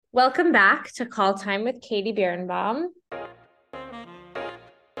Welcome back to Call Time with Katie Birnbaum.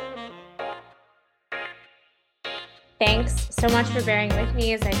 Thanks so much for bearing with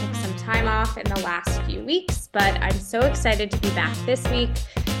me as I took some time off in the last few weeks, but I'm so excited to be back this week.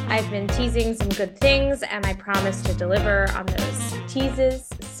 I've been teasing some good things and I promise to deliver on those teases.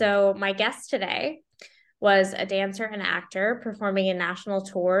 So, my guest today was a dancer and actor performing in national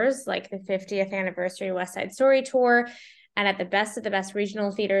tours like the 50th anniversary West Side Story tour and at the best of the best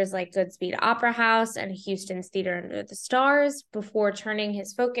regional theaters like Goodspeed Opera House and Houston's Theater Under the Stars before turning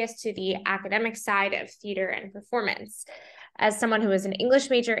his focus to the academic side of theater and performance. As someone who was an English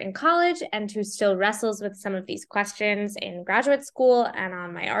major in college and who still wrestles with some of these questions in graduate school and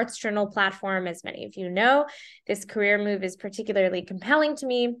on my Arts Journal platform, as many of you know, this career move is particularly compelling to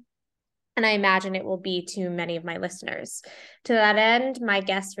me, and I imagine it will be to many of my listeners. To that end, my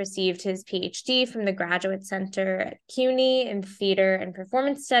guest received his PhD from the Graduate Center at CUNY in Theater and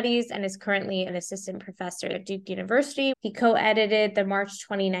Performance Studies and is currently an assistant professor at Duke University. He co-edited the March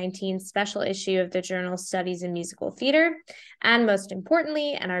 2019 special issue of the journal Studies in Musical Theater. And most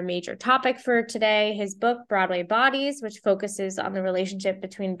importantly, and our major topic for today, his book, Broadway Bodies, which focuses on the relationship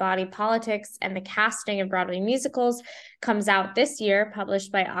between body politics and the casting of Broadway musicals, comes out this year,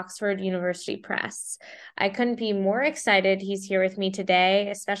 published by Oxford University Press. I couldn't be more excited he's here with me today,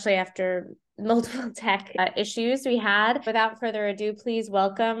 especially after multiple tech issues we had. Without further ado, please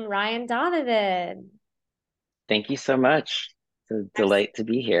welcome Ryan Donovan. Thank you so much. It's a I'm delight to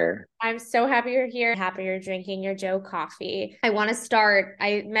be here. I'm so happy you're here. Happy you're drinking your Joe coffee. I want to start.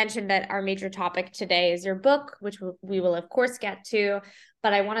 I mentioned that our major topic today is your book, which we will, of course, get to.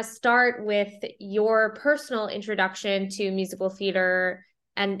 But I want to start with your personal introduction to musical theater.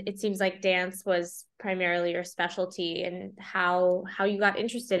 And it seems like dance was primarily your specialty, and how you got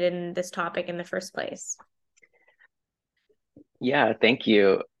interested in this topic in the first place. Yeah, thank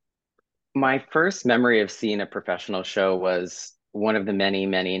you. My first memory of seeing a professional show was one of the many,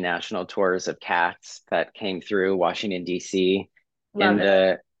 many national tours of Cats that came through Washington, D.C. in Love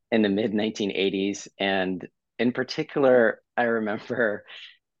it. the mid 1980s. And in particular, I remember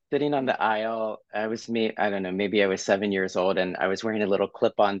sitting on the aisle. I don't know, maybe I was 7 years old, and I was wearing a little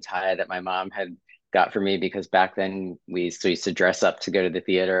clip-on tie that my mom had got for me because back then we used to dress up to go to the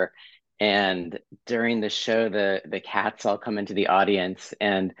theater. And during the show, the cats all come into the audience,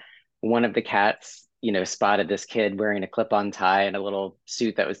 and one of the cats, spotted this kid wearing a clip-on tie and a little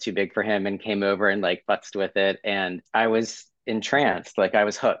suit that was too big for him and came over and like futzed with it. And I was entranced, like I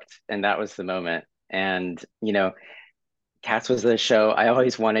was hooked, and that was the moment. And Cats was the show I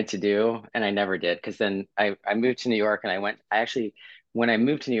always wanted to do, and I never did because then I moved to New York and when I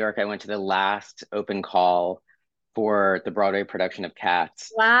moved to New York, I went to the last open call for the Broadway production of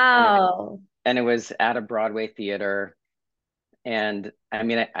Cats. And Wow. it was at a Broadway theater. And I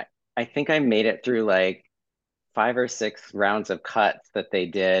mean, I think I made it through like 5 or 6 rounds of cuts that they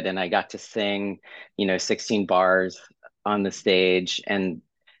did, and I got to sing, 16 bars on the stage. And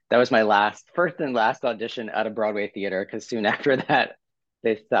that was my first and last audition at a Broadway theater because soon after that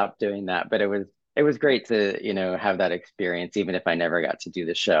they stopped doing that. But it was great to, have that experience, even if I never got to do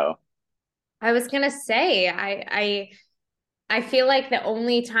the show. I was gonna say, I feel like the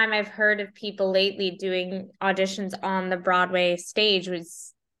only time I've heard of people lately doing auditions on the Broadway stage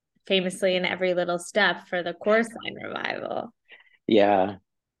was famously in Every Little Step for the Chorus Line revival. Yeah.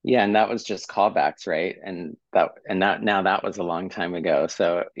 Yeah, and that was just callbacks, right? And that now that was a long time ago.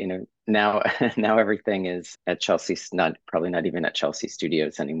 So, now now everything is at Chelsea, not probably not even at Chelsea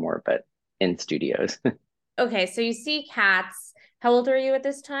Studios anymore, but in studios. Okay, so you see Cats. How old were you at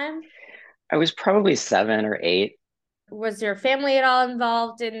this time? I was probably 7 or 8. Was your family at all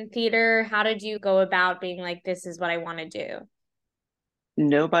involved in theater? How did you go about being like, this is what I want to do?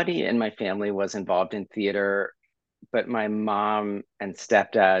 Nobody in my family was involved in theater, but my mom and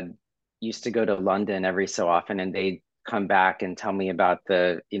stepdad used to go to London every so often, and they'd come back and tell me about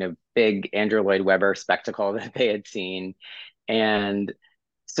the, big Andrew Lloyd Webber spectacle that they had seen. And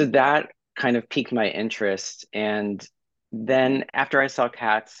so that kind of piqued my interest. And then after I saw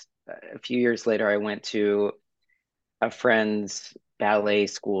Cats, a few years later, I went to a friend's ballet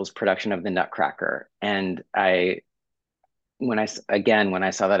school's production of The Nutcracker. And when I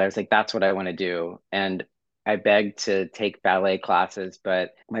saw that, I was like, that's what I want to do. And I begged to take ballet classes,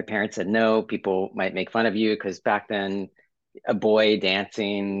 but my parents said no, people might make fun of you because back then a boy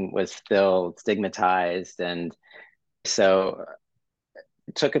dancing was still stigmatized. And so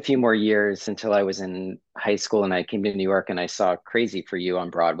it took a few more years until I was in high school and I came to New York and I saw Crazy for You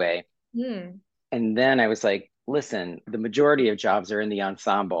on Broadway. Hmm. And then I was like, listen, the majority of jobs are in the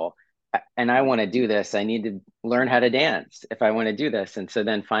ensemble. and I want to do this. I need to learn how to dance if I want to do this. And so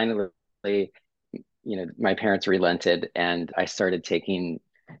then finally, my parents relented and I started taking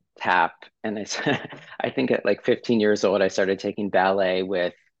tap. And I think at like 15 years old, I started taking ballet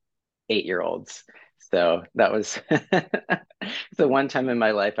with 8 year olds. So that was the one time in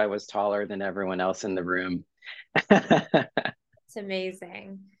my life I was taller than everyone else in the room. It's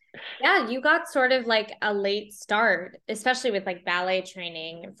amazing. Yeah, you got sort of like a late start, especially with like ballet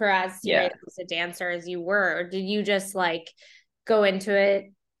training for as Yeah, serious as a dancer as you were. Did you just like go into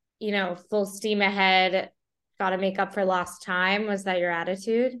it, full steam ahead, got to make up for lost time? Was that your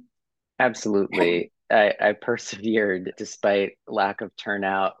attitude? absolutely. I persevered despite lack of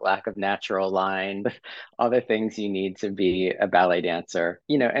turnout, lack of natural line, all the things you need to be a ballet dancer.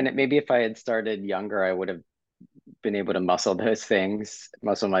 And maybe if I had started younger, I would have been able to muscle those things,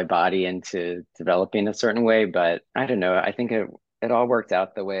 muscle my body into developing a certain way. But I don't know. I think it all worked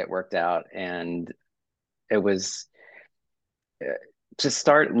out the way it worked out. And it was to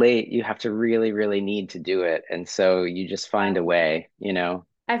start late, you have to really, really need to do it. And so you just find a way.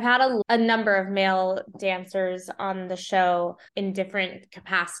 I've had a number of male dancers on the show in different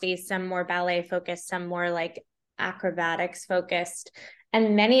capacities, some more ballet focused, some more like acrobatics focused.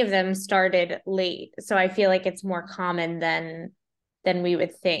 And many of them started late. So I feel like it's more common than we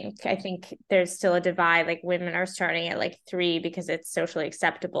would think. I think there's still a divide. Like women are starting at like 3 because it's socially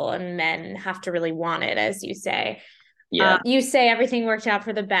acceptable, and men have to really want it, as you say. Yeah. You say everything worked out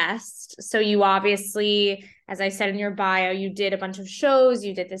for the best. So you obviously, as I said in your bio, you did a bunch of shows,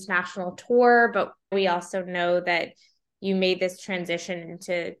 you did this national tour, but we also know that you made this transition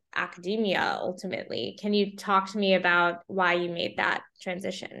into academia ultimately. Can you talk to me about why you made that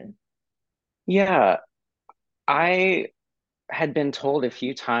transition? Yeah. I had been told a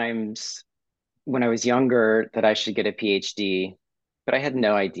few times when I was younger that I should get a PhD, but I had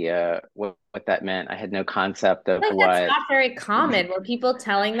no idea what that meant. I had no concept I of feel like that's what. not very common. Were people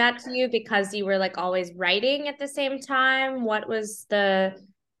telling that to you because you were like always writing at the same time? What was the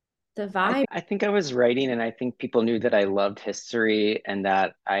vibe? I think I was writing, and I think people knew that I loved history and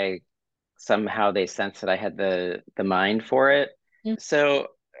that I somehow they sensed that I had the mind for it. So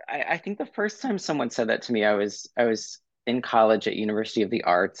I think the first time someone said that to me, I was in college at University of the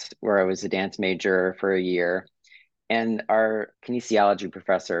Arts, where I was a dance major for a year, and our kinesiology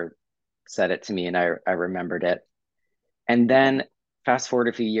professor said it to me, and I remembered it. And then fast forward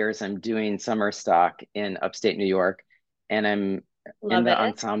a few years, I'm doing summer stock in upstate New York, and Love it. I'm in the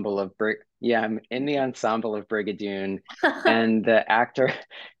ensemble of Brigadoon, and the actor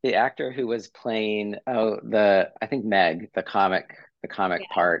who was playing I think Meg, the comic Yeah.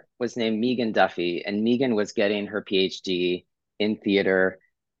 part was named Megan Duffy, and Megan was getting her PhD in theater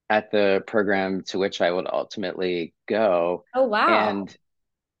at the program to which I would ultimately go. Oh, wow. And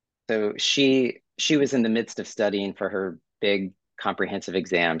so she was in the midst of studying for her big comprehensive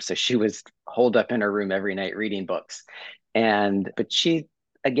exam. So she was holed up in her room every night reading books. But she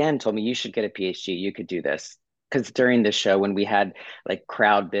again told me, you should get a PhD. You could do this. Because during the show, when we had like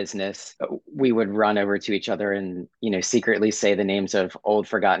crowd business, we would run over to each other and, secretly say the names of old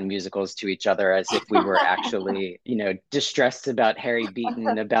forgotten musicals to each other as if we were actually, distressed about Harry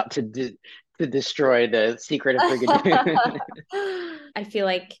Beaton about to destroy the secret of Brigadoon. I feel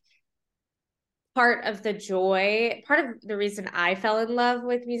like part of the reason I fell in love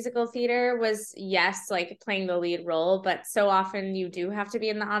with musical theater was, yes, like playing the lead role, but so often you do have to be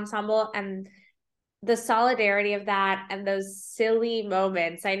in the ensemble, and the solidarity of that and those silly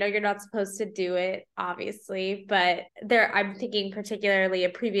moments. I know you're not supposed to do it, obviously, but I'm thinking particularly a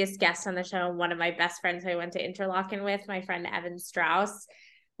previous guest on the show, one of my best friends who I went to Interlochen with, my friend Evan Strauss.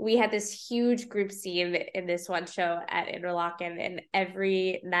 We had this huge group scene in this one show at Interlochen, and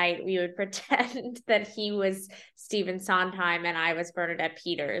every night we would pretend that he was Stephen Sondheim and I was Bernadette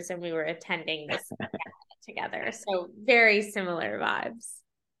Peters, and we were attending this together. So very similar vibes.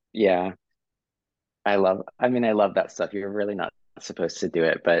 Yeah. I love that stuff. You're really not supposed to do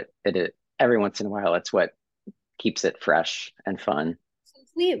it, but every once in a while, it's what keeps it fresh and fun.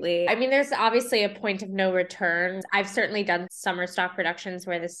 Completely. I mean, there's obviously a point of no return. I've certainly done summer stock productions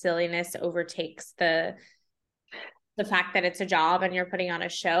where the silliness overtakes the fact that it's a job and you're putting on a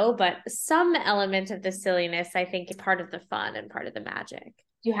show, but some element of the silliness, I think, is part of the fun and part of the magic.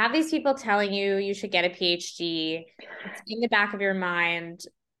 You have these people telling you you should get a PhD. It's in the back of your mind.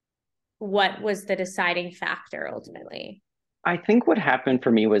 What was the deciding factor ultimately? I think what happened for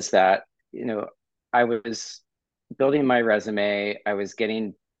me was that, I was building my resume, I was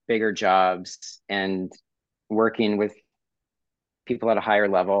getting bigger jobs and working with people at a higher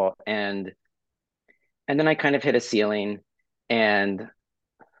level. And then I kind of hit a ceiling, and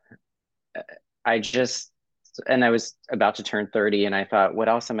I just, and I was about to turn 30, and I thought, what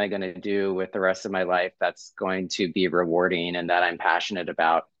else am I going to do with the rest of my life that's going to be rewarding and that I'm passionate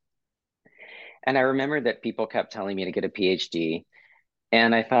about? And I remember that people kept telling me to get a PhD.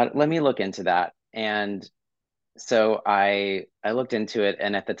 And I thought, let me look into that. And so I looked into it,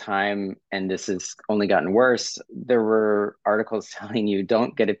 and at the time, and this has only gotten worse, there were articles telling you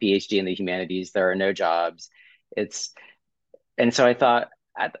don't get a PhD in the humanities. There are no jobs. It's and so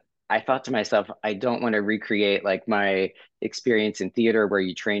I, I thought to myself, I don't want to recreate like my experience in theater where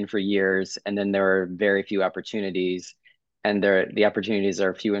you train for years and then there are very few opportunities, and the opportunities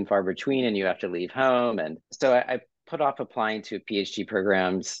are few and far between, and you have to leave home. And so I put off applying to PhD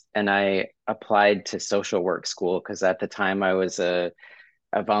programs, and I applied to social work school because at the time I was a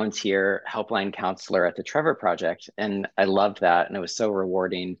volunteer helpline counselor at the Trevor Project, and I loved that, and it was so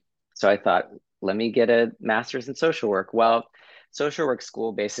rewarding. So I thought, let me get a master's in social work. Well, social work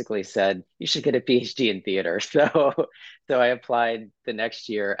school basically said you should get a PhD in theater. So I applied the next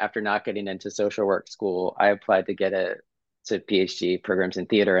year after not getting into social work school. I applied to get a to PhD programs in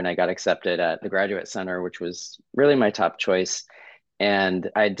theater, and I got accepted at the Graduate Center, which was really my top choice. And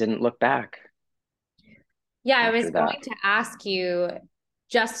I didn't look back Yeah, I was after going that. to ask you,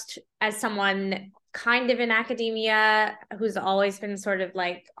 just as someone kind of in academia who's always been sort of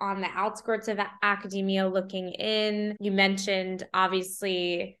like on the outskirts of academia looking in, you mentioned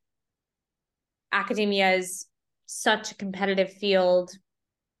obviously academia is such a competitive field.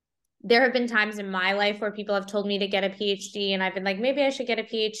 There have been times in my life where people have told me to get a PhD, and I've been like, maybe I should get a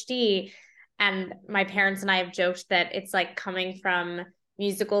PhD. And my parents and I have joked that it's like coming from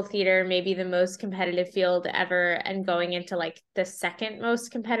musical theater, maybe the most competitive field ever, and going into like the second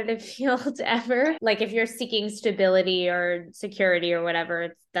most competitive field ever. Like if you're seeking stability or security or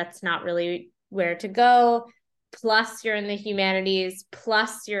whatever, that's not really where to go. Plus you're in the humanities,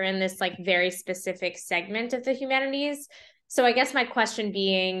 plus you're in this like very specific segment of the humanities. So I guess my question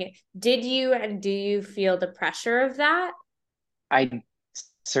being, did you and do you feel the pressure of that? I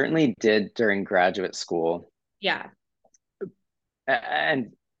certainly did during graduate school. Yeah.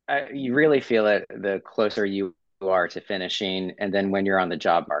 And you really feel it the closer you are to finishing, and then when you're on the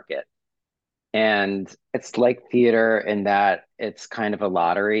job market. And it's like theater in that it's kind of a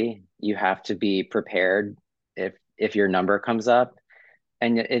lottery. You have to be prepared if your number comes up,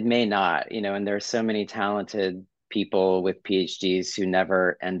 and it may not, and there's so many talented people with PhDs who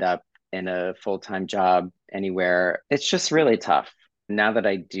never end up in a full-time job anywhere. It's just really tough. Now that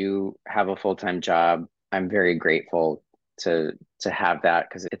I do have a full-time job, I'm very grateful to to have that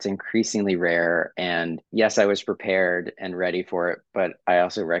because it's increasingly rare. And yes, I was prepared and ready for it, but I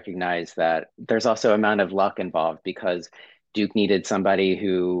also recognize that there's also amount of luck involved because Duke needed somebody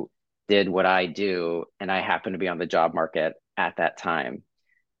who did what I do, and I happened to be on the job market at that time.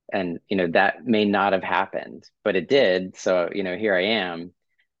 And that may not have happened, but it did. So here I am.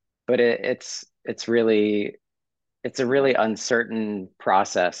 But it's a really uncertain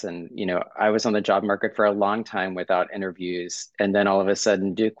process. And I was on the job market for a long time without interviews, and then all of a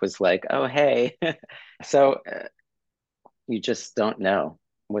sudden Duke was like, oh hey. So you just don't know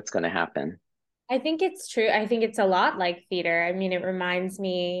what's going to happen. I think it's true. I think it's a lot like theater. I mean, it reminds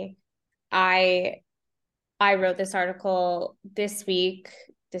me, I I wrote this article this week.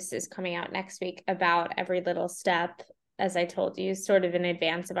 This is coming out next week about Every Little Step, as I told you, sort of in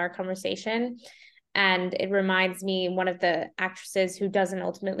advance of our conversation. And it reminds me, one of the actresses who doesn't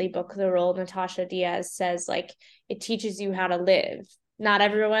ultimately book the role, Natasha Diaz, says, like, it teaches you how to live. Not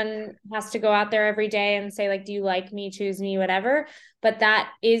everyone has to go out there every day and say, like, do you like me, choose me, whatever. But that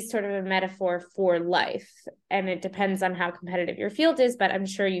is sort of a metaphor for life. And it depends on how competitive your field is. But I'm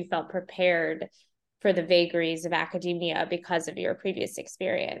sure you felt prepared for the vagaries of academia because of your previous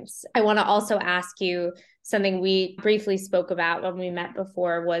experience. I want to also ask you something we briefly spoke about when we met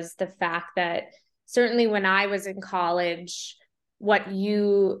before was the fact that certainly when I was in college, what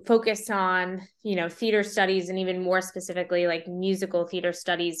you focused on, theater studies, and even more specifically, like musical theater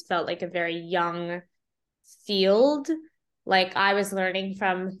studies, felt like a very young field. Like I was learning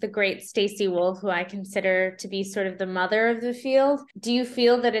from the great Stacey Wolf, who I consider to be sort of the mother of the field. Do you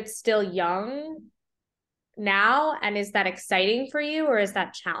feel that it's still young now? And is that exciting for you, or is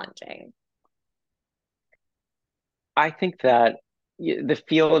that challenging? I think that the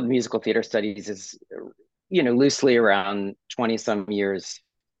field of musical theater studies is loosely around 20 some years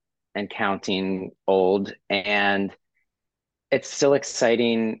and counting old, and it's still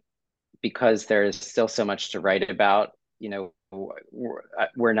exciting because there's still so much to write about.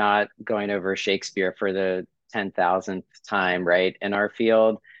 We're not going over Shakespeare for the 10,000th time, right? In our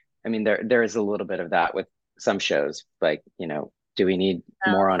field. I mean, there is a little bit of that with some shows, like, Do we need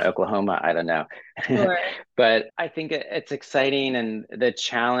more Oh, on Oklahoma? I don't know. sure. But I think it's exciting, and the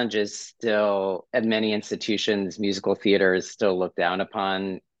challenge is still at many institutions, musical theater is still looked down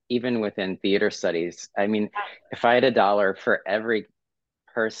upon, even within theater studies. I mean, if I had a dollar for every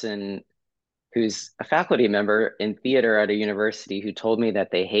person who's a faculty member in theater at a university who told me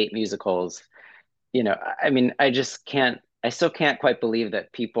that they hate musicals, I mean, I still can't quite believe that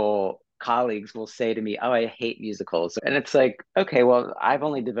colleagues will say to me, "Oh, I hate musicals." And it's like, okay, well, I've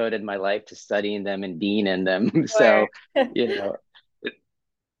only devoted my life to studying them and being in them. Sure. So, you know,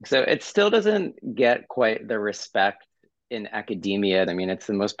 so it still doesn't get quite the respect in academia. I mean, it's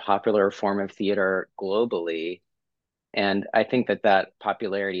the most popular form of theater globally. And I think that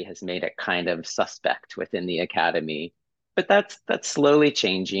popularity has made it kind of suspect within the academy. But that's slowly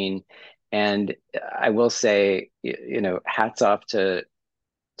changing. And I will say, hats off to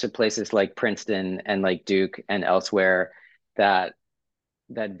places like Princeton and like Duke and elsewhere that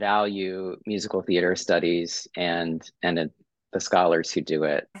value musical theater studies and the scholars who do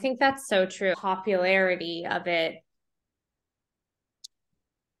it. I think that's so true. Popularity of it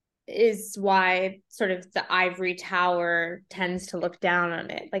is why sort of the ivory tower tends to look down on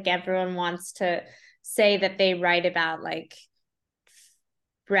it. Like everyone wants to say that they write about like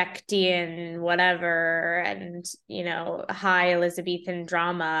Brechtian whatever and high Elizabethan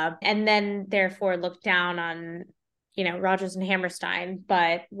drama and then therefore look down on Rodgers and Hammerstein,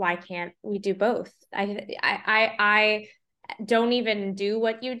 but why can't we do both? I don't even do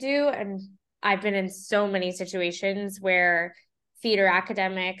what you do, and I've been in so many situations where theater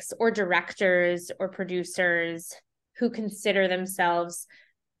academics or directors or producers who consider themselves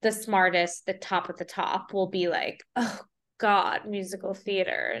the smartest, the top of the top, will be like, oh God, musical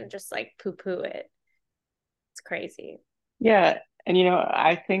theater, and just like poo poo it. It's crazy. Yeah, and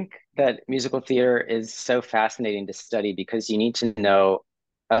I think that musical theater is so fascinating to study because you need to know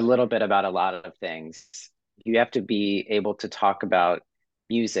a little bit about a lot of things. You have to be able to talk about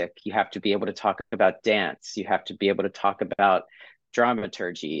music, you have to be able to talk about dance, you have to be able to talk about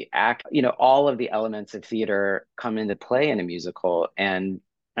dramaturgy, act, all of the elements of theater come into play in a musical. And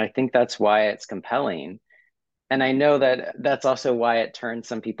I think that's why it's compelling. And I know that that's also why it turns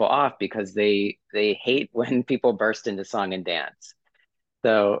some people off because they hate when people burst into song and dance.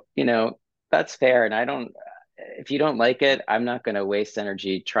 So, that's fair. And if you don't like it, I'm not going to waste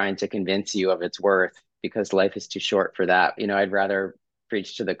energy trying to convince you of its worth because life is too short for that. I'd rather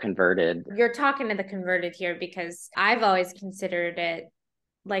preach to the converted. You're talking to the converted here because I've always considered it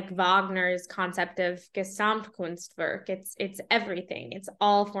like Wagner's concept of Gesamtkunstwerk. It's everything. It's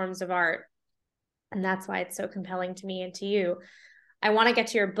all forms of art. And that's why it's so compelling to me and to you. I want to get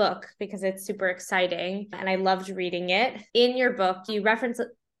to your book because it's super exciting and I loved reading it. In your book, you reference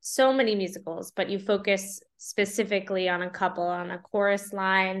so many musicals, but you focus specifically on a couple, on A Chorus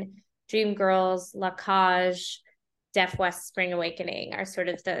Line, Dreamgirls, La Cage, Deaf West Spring Awakening are sort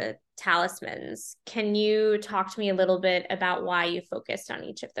of the talismans. Can you talk to me a little bit about why you focused on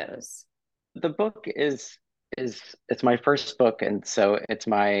each of those? The book is it's my first book, and so it's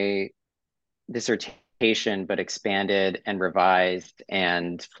my dissertation, but expanded and revised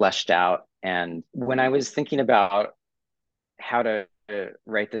and fleshed out. And when I was thinking about how to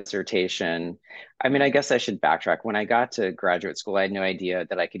write the dissertation, I mean, I guess I should backtrack. When I got to graduate school, I had no idea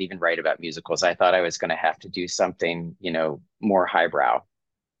that I could even write about musicals. I thought I was going to have to do something, more highbrow.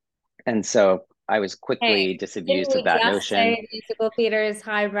 And so I was Hey, quickly didn't disabused of we that just notion. say musical theater is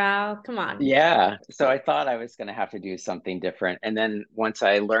highbrow? Come on. Yeah. So I thought I was going to have to do something different. And then once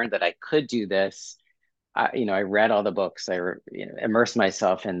I learned that I could do this, I read all the books. Immersed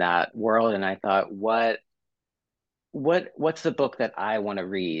myself in that world, and I thought, what's the book that I want to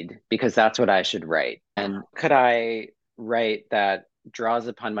read? Because that's what I should write. And could I write that draws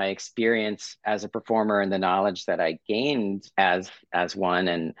upon my experience as a performer and the knowledge that I gained as one?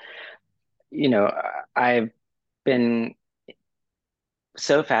 And you know, I've been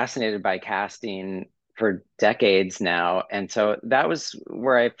so fascinated by casting for decades now, and so that was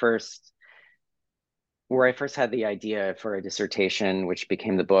where I first had the idea for a dissertation, which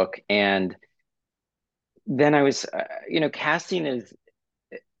became the book. And then casting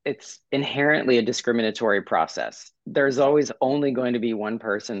it's inherently a discriminatory process. There's always only going to be one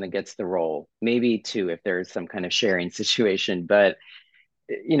person that gets the role, maybe two if there's some kind of sharing situation. But,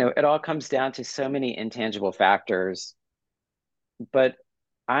 it all comes down to so many intangible factors. But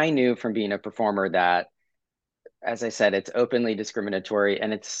I knew from being a performer that, as I said, it's openly discriminatory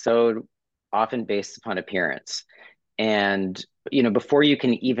and it's so often based upon appearance. And before you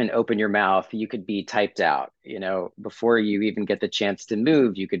can even open your mouth, you could be typed out. Before you even get the chance to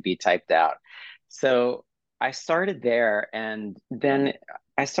move, you could be typed out. So I started there, and then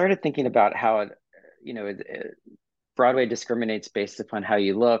I started thinking about how you know, Broadway discriminates based upon how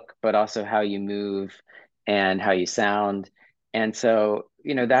you look, but also how you move and how you sound. And so,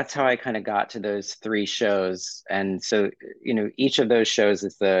 that's how I kind of got to those three shows. And so, each of those shows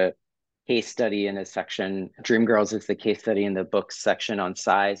is the case study in a section. Dreamgirls is the case study in the books section on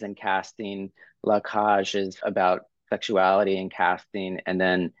size and casting. La Cage is about sexuality and casting. And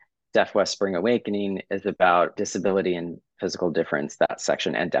then Deaf West Spring Awakening is about disability and physical difference, that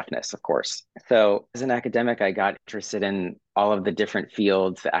section, and deafness, of course. So as an academic, I got interested in all of the different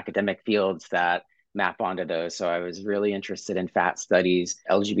fields, the academic fields that map onto those. So I was really interested in fat studies,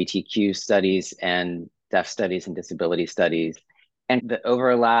 LGBTQ studies, and deaf studies and disability studies, and the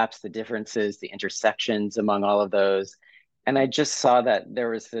overlaps, the differences, the intersections among all of those. And I just saw that there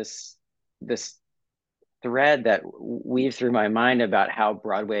was this thread that weaves through my mind about how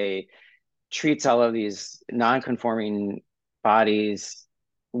Broadway treats all of these non-conforming bodies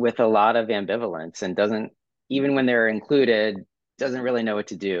with a lot of ambivalence, and doesn't, even when they're included, doesn't really know what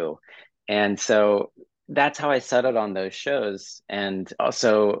to do. And so that's how I settled on those shows. And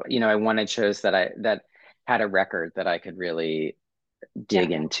also, I wanted shows that had a record that I could really Yeah.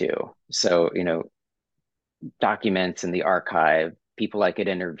 dig into. So, documents in the archive, people I could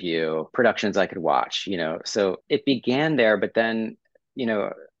interview, productions I could watch, So it began there, but then,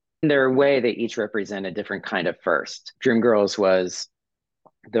 in their way, they each represent a different kind of first. Dreamgirls was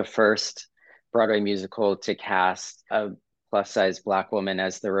the first Broadway musical to cast a plus size Black woman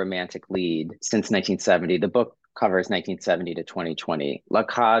as the romantic lead since 1970. The book covers 1970 to 2020. La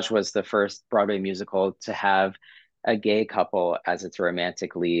Cage was the first Broadway musical to have a gay couple as its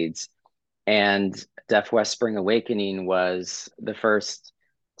romantic leads. And Deaf West Spring Awakening was the first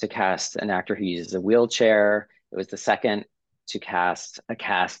to cast an actor who uses a wheelchair. It was the second to cast a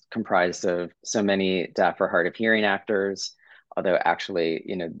cast comprised of so many deaf or hard of hearing actors, although actually,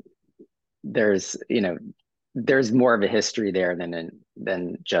 there's, there's more of a history there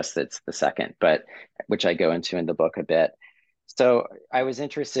than just it's the second, but which I go into in the book a bit. So I was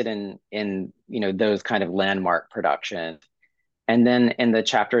interested in those kind of landmark productions. And then in the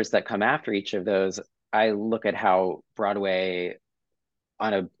chapters that come after each of those, I look at how Broadway,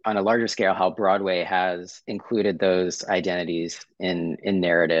 on a larger scale, how Broadway has included those identities in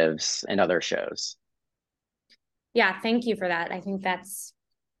narratives and other shows. Yeah, thank you for that. I think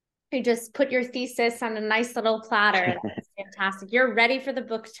you just put your thesis on a nice little platter. That's fantastic. You're ready for the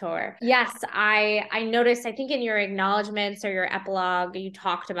book tour. Yes, I noticed, I think in your acknowledgments or your epilogue, you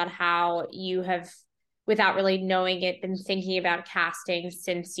talked about how you have, without really knowing it, been thinking about casting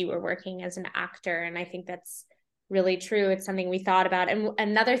since you were working as an actor. And I think that's really true. It's something we thought about. And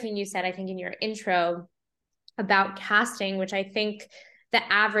another thing you said, I think in your intro about casting, which I think the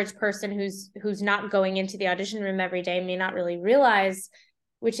average person who's not going into the audition room every day may not really realize,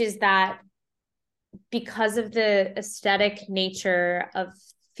 which is that because of the aesthetic nature of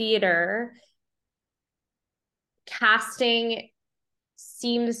theater, casting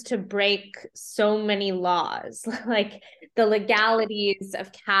seems to break so many laws. Like the legalities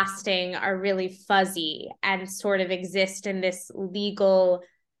of casting are really fuzzy and sort of exist in this legal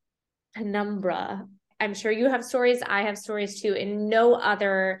penumbra. I'm sure you have stories. I have stories too. In no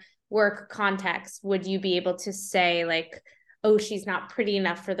other work context would you be able to say like, oh, she's not pretty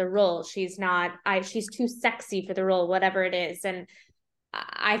enough for the role. She's too sexy for the role, whatever it is. And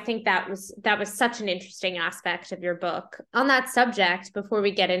I think that was such an interesting aspect of your book. On that subject, before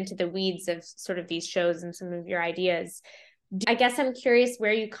we get into the weeds of sort of these shows and some of your ideas, I guess I'm curious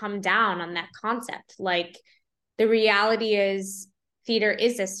where you come down on that concept. Like the reality is theater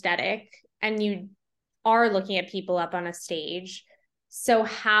is aesthetic and you are looking at people up on a stage. So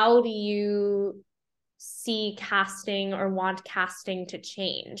how do you see casting or want casting to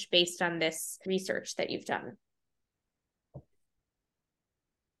change based on this research that you've done?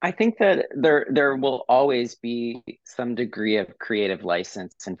 I think that there will always be some degree of creative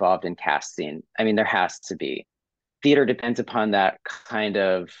license involved in casting. I mean, there has to be. Theater depends upon that kind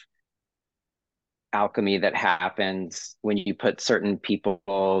of alchemy that happens when you put certain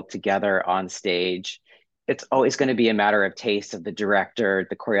people together on stage. It's always going to be a matter of taste of the director,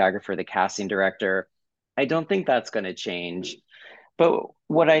 the choreographer, the casting director. I don't think that's going to change. But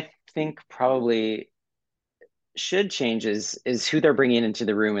what I think probably should change is who they're bringing into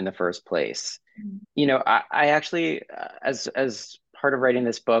the room in the first place. I actually, as part of writing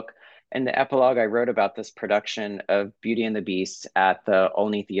this book, in the epilogue, I wrote about this production of Beauty and the Beast at the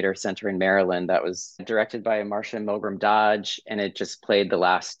Olney Theater Center in Maryland that was directed by Marcia Milgrom Dodge, and it just played the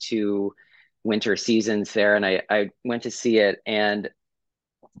last two winter seasons there. And I went to see it, and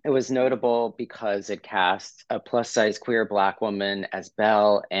It was notable because it cast a plus size queer Black woman as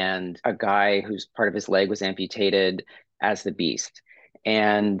Belle and a guy whose part of his leg was amputated as the Beast.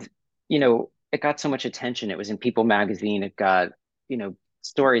 And, it got so much attention. It was in People magazine. It got,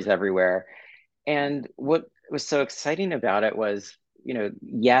 stories everywhere. And what was so exciting about it was,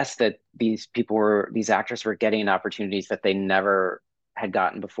 yes, that these actors were getting opportunities that they never had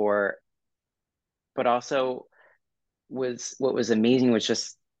gotten before, but also what was amazing was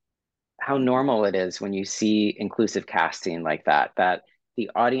just how normal it is when you see inclusive casting like that the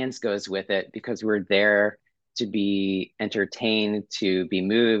audience goes with it because we're there to be entertained, to be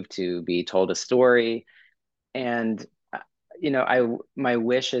moved, to be told a story. And my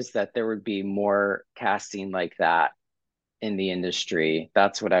wish is that there would be more casting like that in the industry.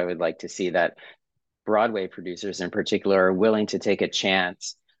 That's what I would like to see, that Broadway producers in particular are willing to take a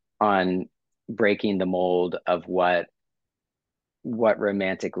chance on breaking the mold of what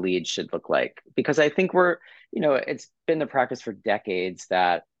romantic leads should look like. Because I think it's been the practice for decades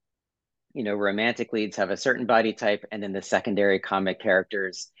that, romantic leads have a certain body type, and then the secondary comic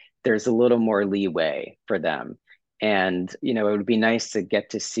characters, there's a little more leeway for them. And, it would be nice to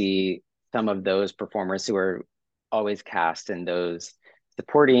get to see some of those performers who are always cast in those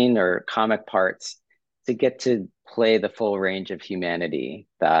supporting or comic parts to get to play the full range of humanity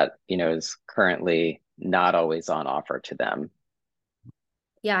that, is currently not always on offer to them.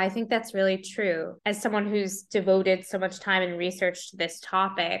 Yeah, I think that's really true. As someone who's devoted so much time and research to this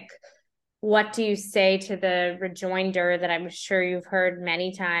topic, what do you say to the rejoinder that I'm sure you've heard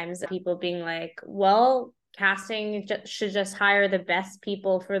many times, people being like, well, casting should just hire the best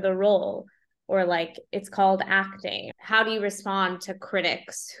people for the role, or like it's called acting? How do you respond to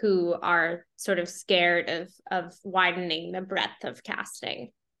critics who are sort of scared of widening the breadth of casting?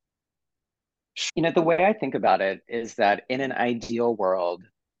 The way I think about it is that in an ideal world,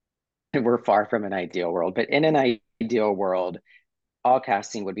 we're far from an ideal world, but in an ideal world, all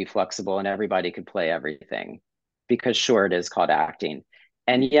casting would be flexible and everybody could play everything, because sure, it is called acting.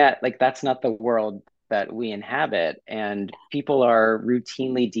 And yet, like, that's not the world that we inhabit. And people are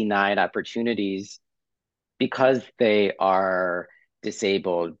routinely denied opportunities because they are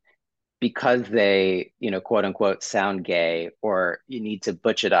disabled, because they, quote unquote, sound gay, or you need to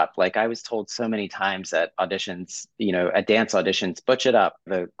butch it up. Like I was told so many times at auditions, at dance auditions, butch it up.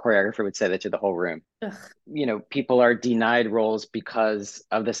 The choreographer would say that to the whole room. Ugh. People are denied roles because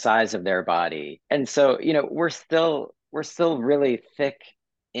of the size of their body. And so, we're still really thick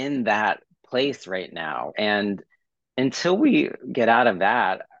in that place right now. And until we get out of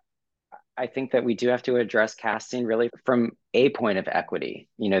that, I think that we do have to address casting really from a point of equity,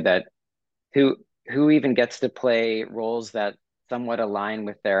 that who who even gets to play roles that somewhat align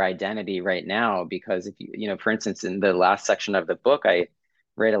with their identity right now. Because if for instance, in the last section of the book, I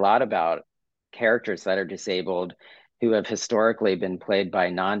write a lot about characters that are disabled who have historically been played by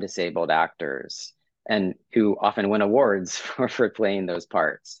non-disabled actors and who often win awards for playing those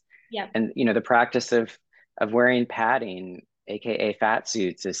parts. Yeah, And the practice of wearing padding, aka fat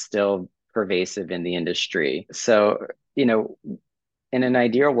suits, is still pervasive in the industry. So, in an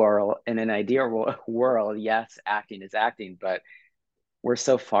ideal world, yes, acting is acting, but we're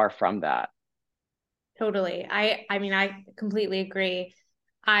so far from that. totally. I mean, I completely agree.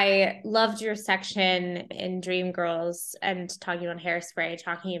 I loved your section in Dreamgirls and talking about Hairspray,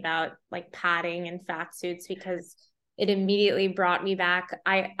 talking about like padding and fat suits, because it immediately brought me back.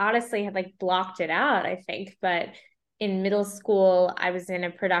 I honestly had like blocked it out, I think, but in middle school, I was in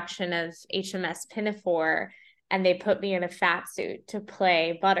a production of HMS Pinafore, and they put me in a fat suit to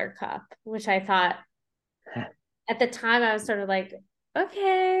play Buttercup, which I thought at the time I was sort of like,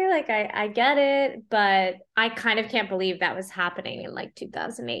 okay, like I get it, but I kind of can't believe that was happening in like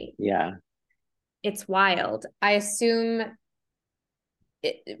 2008. Yeah. It's wild. I assume,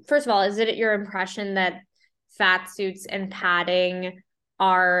 first of all, is it your impression that fat suits and padding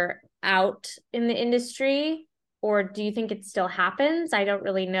are out in the industry? Or do you think it still happens? I don't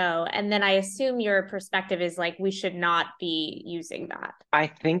really know. And then I assume your perspective is like, we should not be using that. I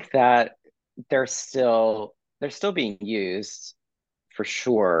think that they're still being used for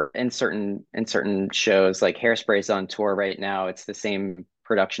sure in certain shows. Like Hairspray's on tour right now. It's the same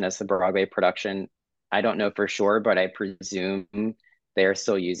production as the Broadway production. I don't know for sure, but I presume they're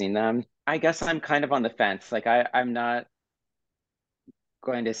still using them. I guess I'm kind of on the fence. Like I'm not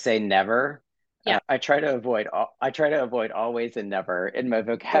going to say never. Yeah, I try to avoid always and never in my of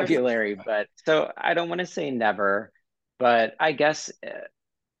course. vocabulary, but so I don't want to say never, but I guess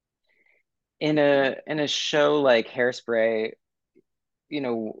in a show like Hairspray, you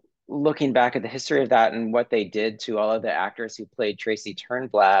know, looking back at the history of that and what they did to all of the actors who played Tracy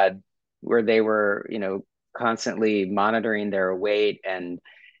Turnblad, where they were, constantly monitoring their weight and,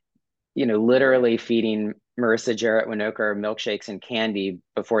 literally feeding Marissa Jarrett Winokur milkshakes and candy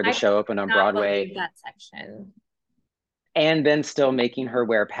before the I show could opened on not Broadway, believe that section. and then still making her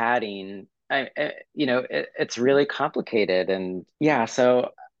wear padding. It's really complicated. And yeah,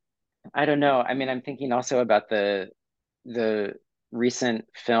 so I don't know. I mean, I'm thinking also about the recent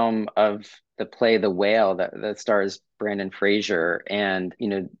film of the play The Whale that stars Brandon Fraser, and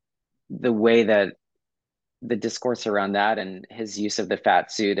the way that the discourse around that and his use of the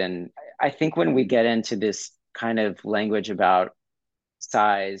fat suit. And I think when we get into this kind of language about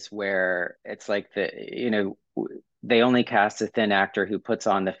size where it's like they only cast a thin actor who puts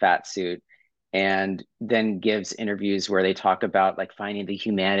on the fat suit and then gives interviews where they talk about like finding the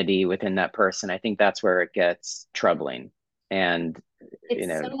humanity within that person. I think that's where it gets troubling. And you It's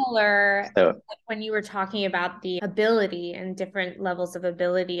know similar so when you were talking about the ability and different levels of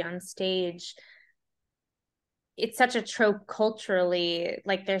ability on stage. It's such a trope culturally.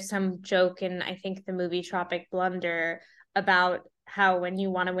 Like there's some joke in, I think, the movie Tropic Blunder about how when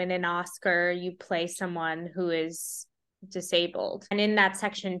you want to win an Oscar, you play someone who is disabled. And in that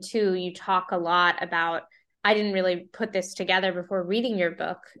section too, you talk a lot about, I didn't really put this together before reading your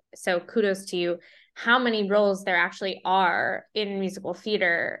book, so kudos to you, how many roles there actually are in musical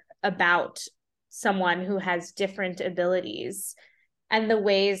theater about someone who has different abilities, and the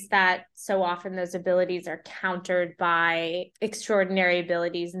ways that so often those abilities are countered by extraordinary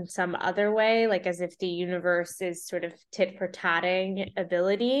abilities in some other way, like as if the universe is sort of tit for tatting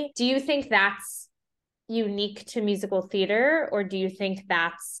ability. Do you think that's unique to musical theater, or do you think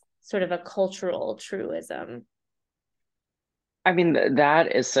that's sort of a cultural truism? I mean,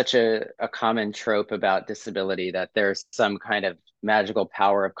 that is such a common trope about disability, that there's some kind of magical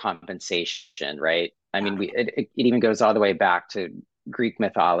power of compensation, right? I mean, it even goes all the way back to Greek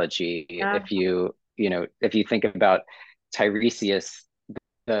mythology. Yeah. If you think about Tiresias,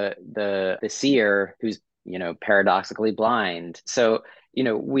 the seer who's, paradoxically blind. So,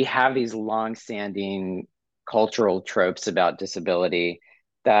 we have these long-standing cultural tropes about disability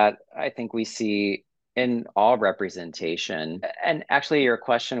that I think we see in all representation. And actually, your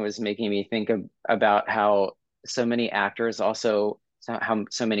question was making me think about how so many actors also, how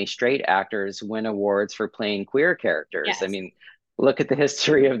so many straight actors win awards for playing queer characters. I Yes. mean, look at the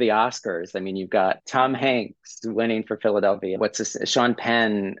history of the Oscars. I mean, you've got Tom Hanks winning for Philadelphia. What's this? Sean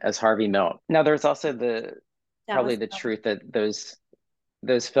Penn as Harvey Milk. Now, there's also probably Dallas. the truth that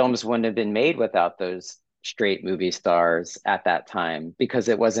those films wouldn't have been made without those straight movie stars at that time, because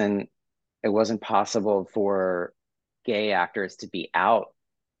it wasn't possible for gay actors to be out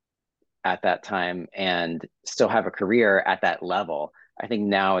at that time and still have a career at that level. I think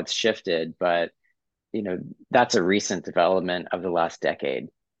now it's shifted, but you know, that's a recent development of the last decade.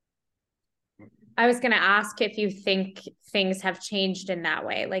 I was going to ask if you think things have changed in that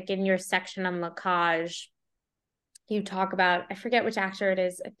way. Like in your section on Lacage, you talk about, I forget which actor it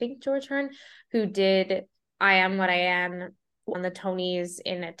is, I think George Hearn, who did I Am What I Am on the Tonys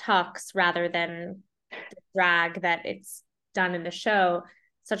in a tux rather than the drag that it's done in the show.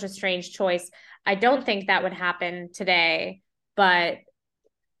 Such a strange choice. I don't think that would happen today, but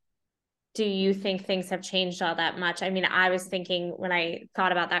do you think things have changed all that much? I mean, I was thinking when I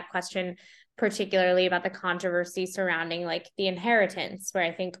thought about that question, particularly about the controversy surrounding like The Inheritance, where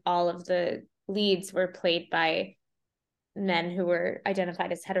I think all of the leads were played by men who were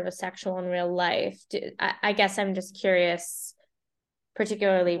identified as heterosexual in real life. I guess I'm just curious,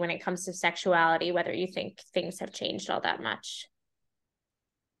 particularly when it comes to sexuality, whether you think things have changed all that much.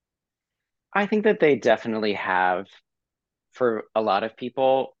 I think that they definitely have for a lot of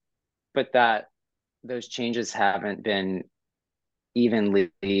people, but that those changes haven't been evenly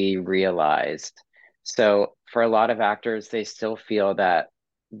realized. So for a lot of actors, they still feel that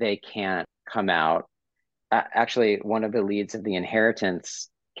they can't come out. Actually, one of the leads of The Inheritance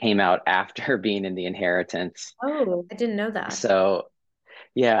came out after being in The Inheritance. Oh, I didn't know that. So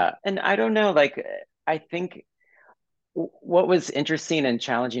yeah, and I don't know, like I think what was interesting and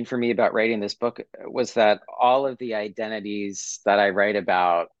challenging for me about writing this book was that all of the identities that I write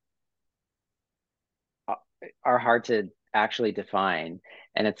about uh, are hard to actually define.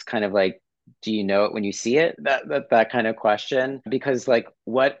 And it's kind of like, do you know it when you see it? That kind of question. Because like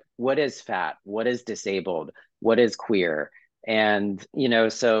what is fat? What is disabled? What is queer? And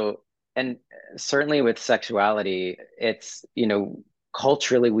so and certainly with sexuality, it's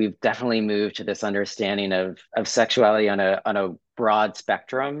culturally we've definitely moved to this understanding of sexuality on a broad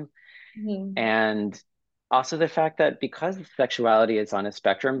spectrum. Mhm. And also the fact that because sexuality is on a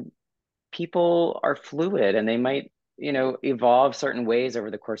spectrum, people are fluid and they might, evolve certain ways over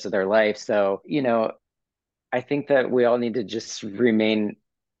the course of their life. So, I think that we all need to just remain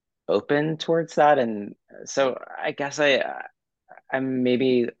open towards that. And so I guess I'm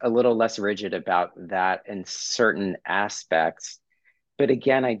maybe a little less rigid about that in certain aspects. But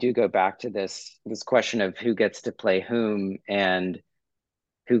again, I do go back to this question of who gets to play whom, and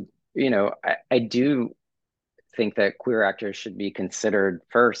who, I do think that queer actors should be considered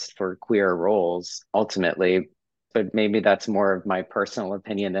first for queer roles ultimately, but maybe that's more of my personal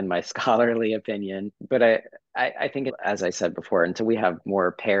opinion than my scholarly opinion. But I think, as I said before, until we have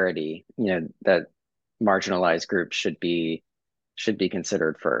more parity, that marginalized groups should be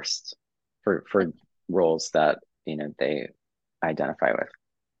considered first for roles that, they identify with.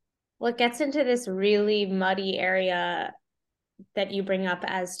 Well, it gets into this really muddy area that you bring up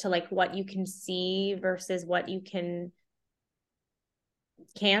as to like what you can see versus what you can't.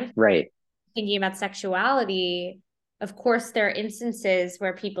 Right. Thinking about sexuality, of course, there are instances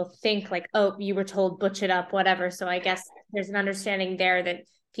where people think like, oh, you were told butch it up, whatever. So I guess there's an understanding there that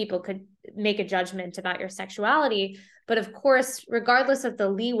people could make a judgment about your sexuality. But of course, regardless of the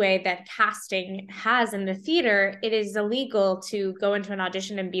leeway that casting has in the theater, it is illegal to go into an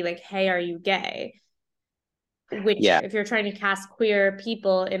audition and be like, hey, are you gay? Which, Yeah. if you're trying to cast queer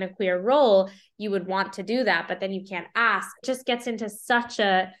people in a queer role, you would want to do that, but then you can't ask. It just gets into such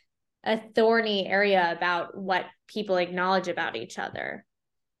a thorny area about what people acknowledge about each other.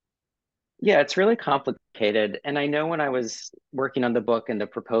 Yeah, it's really complicated. And I know when I was working on the book and the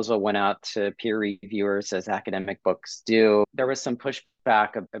proposal went out to peer reviewers, as academic books do, there was some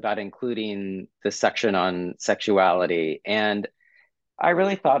pushback about including the section on sexuality. And I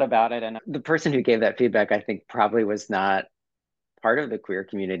really thought about it. And the person who gave that feedback, I think, probably was not part of the queer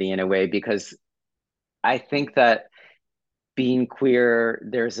community in a way, because I think that being queer,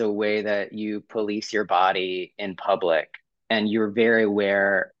 there's a way that you police your body in public, and you're very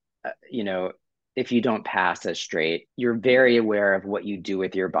aware, if you don't pass as straight, you're very aware of what you do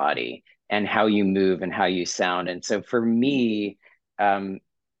with your body and how you move and how you sound. And so for me, um,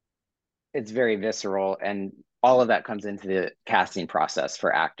 it's very visceral, and all of that comes into the casting process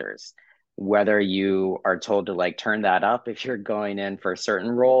for actors. Whether you are told to like turn that up if you're going in for certain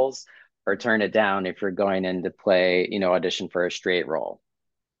roles, or turn it down if you're going in to play, audition for a straight role.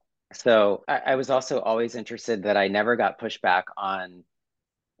 So I was also always interested that I never got pushback on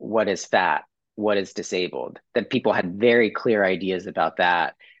what is fat, what is disabled, that people had very clear ideas about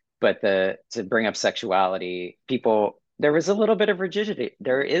that. But to bring up sexuality, people, there was a little bit of rigidity.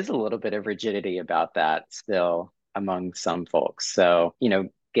 There is a little bit of rigidity about that still among some folks. So,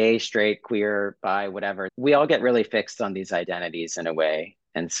 gay, straight, queer, bi, whatever, we all get really fixed on these identities in a way.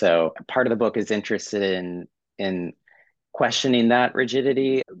 And so part of the book is interested in questioning that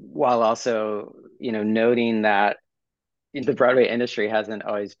rigidity, while also, noting that the Broadway industry hasn't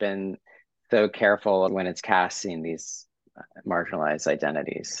always been so careful when it's casting these marginalized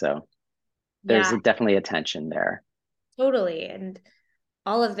identities. So there's Yeah, definitely a tension there. totally. And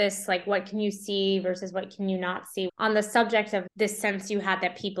all of this, like what can you see versus what can you not see? On the subject of this sense you had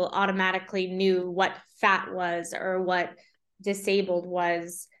that people automatically knew what fat was or what disabled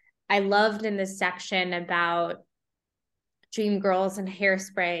was, I loved in this section about Dreamgirls and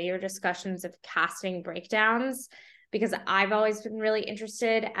Hairspray, your discussions of casting breakdowns, because I've always been really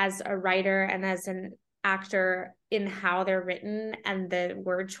interested as a writer and as an actor in how they're written and the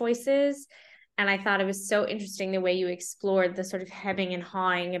word choices. And I thought it was so interesting the way you explored the sort of hemming and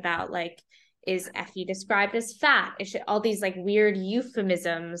hawing about like, is Effie described as fat? Is she, all these like weird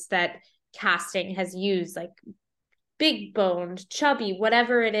euphemisms that casting has used, like big boned, chubby,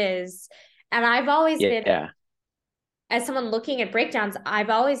 whatever it is. And I've always been, Yeah. as someone looking at breakdowns, I've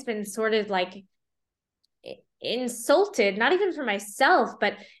always been sort of like insulted, not even for myself,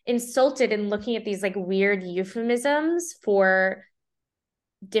 but insulted in looking at these like weird euphemisms for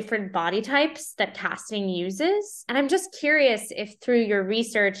different body types that casting uses. And I'm just curious if through your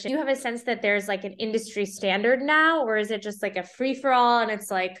research, you have a sense that there's like an industry standard now, or is it just like a free for all and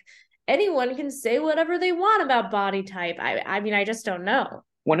it's like anyone can say whatever they want about body type? I mean, I just don't know.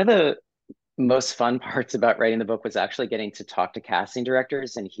 One of the most fun parts about writing the book was actually getting to talk to casting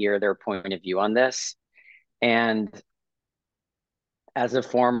directors and hear their point of view on this. And as a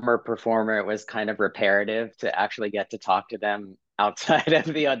former performer, it was kind of reparative to actually get to talk to them outside of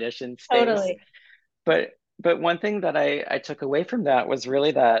the audition space. Totally. But one thing that I took away from that was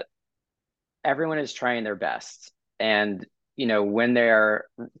really that everyone is trying their best. And, when they're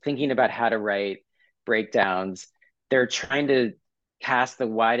thinking about how to write breakdowns, they're trying to cast the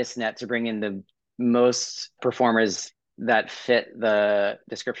widest net to bring in the most performers that fit the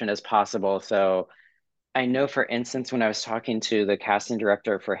description as possible. So I know, for instance, when I was talking to the casting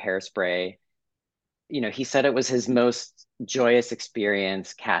director for Hairspray, he said it was his most joyous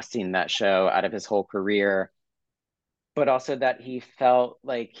experience casting that show out of his whole career, but also that he felt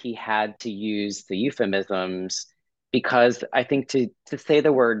like he had to use the euphemisms because I think to say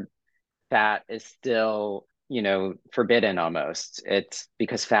the word fat is still, forbidden almost. It's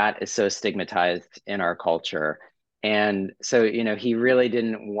because fat is so stigmatized in our culture. And so, he really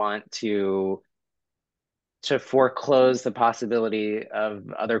didn't want to foreclose the possibility of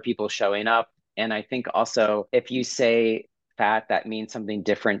other people showing up. And I think also if you say fat, that means something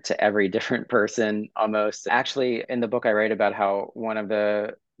different to every different person almost. Actually, in the book, I write about how one of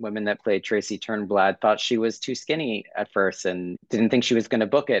the women that played Tracy Turnblad thought she was too skinny at first and didn't think she was going to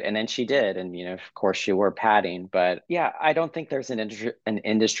book it. And then she did. And, of course, she wore padding. But yeah, I don't think there's an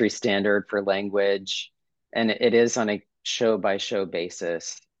industry standard for language. And it is on a show by show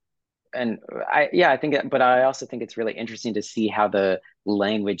basis. And I think, but I also think it's really interesting to see how the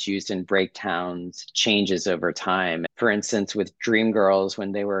language used in breakdowns changes over time. For instance, with Dreamgirls,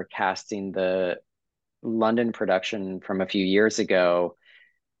 when they were casting the London production from a few years ago,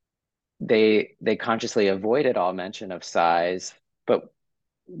 they consciously avoided all mention of size. But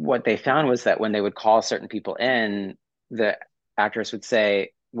what they found was that when they would call certain people in, the actress would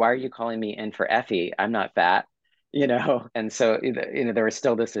say, "Why are you calling me in for Effie? I'm not fat." And so there was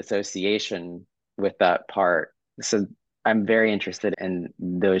still this association with that part. So I'm very interested in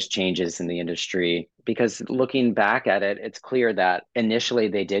those changes in the industry because looking back at it, it's clear that initially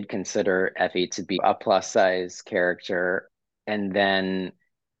they did consider Effie to be a plus size character, and then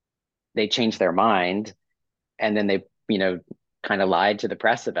they changed their mind, and then they kind of lied to the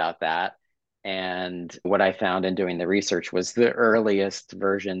press about that. And what I found in doing the research was the earliest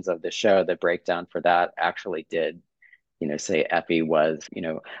versions of the show, the breakdown for that actually did say Effie was,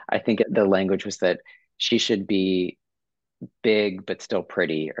 I think the language was that she should be big but still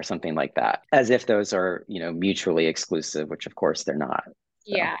pretty or something like that, as if those are, mutually exclusive, which of course they're not.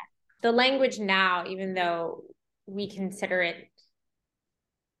 So. Yeah. The language now, even though we consider it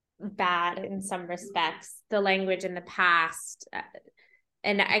bad in some respects, the language in the past,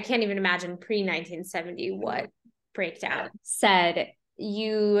 and I can't even imagine pre 1970 what breakdown said.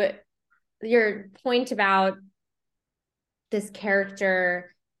 Your point about this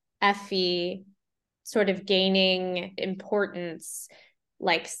character, Effie, sort of gaining importance,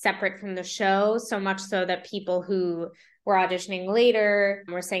 like separate from the show, so much so that people who were auditioning later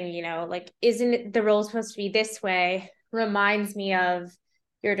were saying, like, isn't the role supposed to be this way? Reminds me of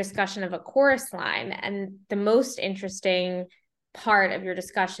your discussion of a chorus line. And the most interesting part of your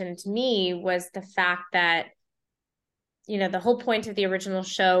discussion to me was the fact that the whole point of the original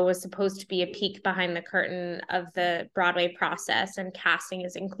show was supposed to be a peek behind the curtain of the Broadway process, and casting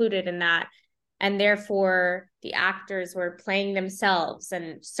is included in that. And therefore, the actors were playing themselves.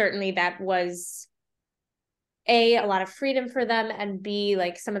 And certainly that was A, a lot of freedom for them, and B,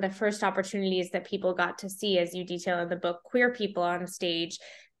 like some of the first opportunities that people got to see, as you detail in the book, queer people on stage,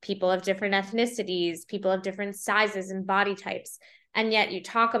 people of different ethnicities, people of different sizes and body types. And yet you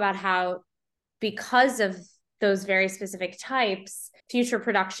talk about how, because of those very specific types, future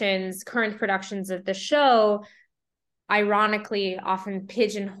productions, current productions of the show, ironically, often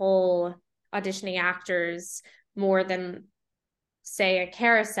pigeonhole auditioning actors more than, say, a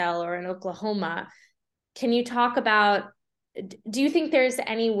Carousel or an Oklahoma. Can you talk about, do you think there's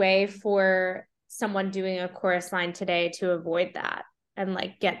any way for someone doing a chorus line today to avoid that and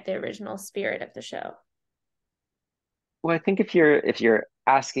like get the original spirit of the show? Well, I think if you're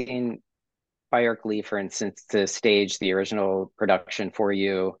asking Bjork Lee, for instance, to stage the original production for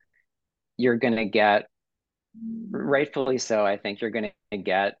you, you're going to get, rightfully so, I think you're going to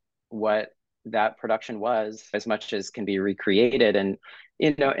get what that production was as much as can be recreated. And,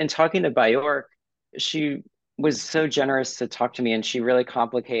 in talking to Bjork, she was so generous to talk to me, and she really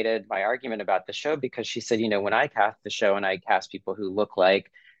complicated my argument about the show because she said, when I cast the show and I cast people who look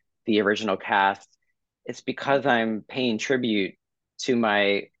like the original cast, it's because I'm paying tribute to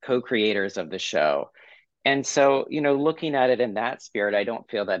my co-creators of the show. And so, looking at it in that spirit, I don't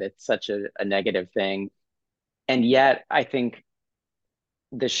feel that it's such a negative thing. And yet, I think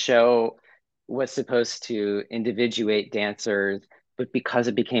the show was supposed to individuate dancers, but because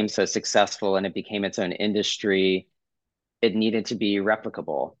it became so successful and it became its own industry, it needed to be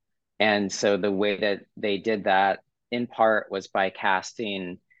replicable. And so the way that they did that in part was by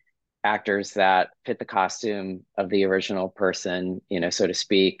casting actors that fit the costume of the original person, so to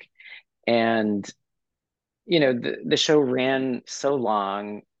speak. And, the show ran so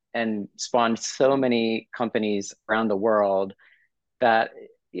long and spawned so many companies around the world that,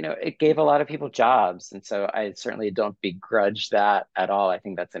 it gave a lot of people jobs. And so I certainly don't begrudge that at all. I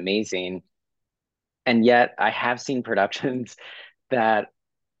think that's amazing. And yet I have seen productions that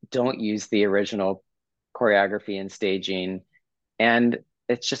don't use the original choreography and staging, and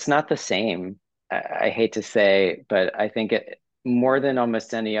it's just not the same. I hate to say, but I think more than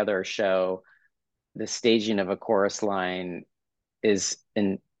almost any other show, the staging of a chorus line is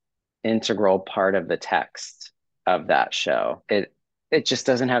an integral part of the text of that show. It just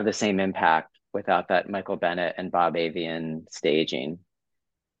doesn't have the same impact without that Michael Bennett and Bob Avian staging.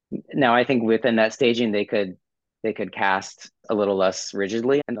 Now, I think within that staging, they could cast a little less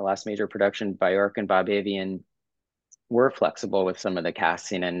rigidly. In the last major production, Bjork and Bob Avian were flexible with some of the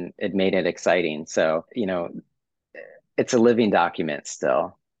casting, and it made it exciting. So, it's a living document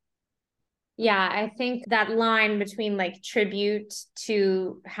still. Yeah, I think that line between like tribute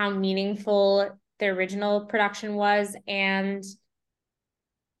to how meaningful the original production was and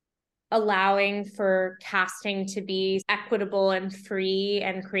allowing for casting to be equitable and free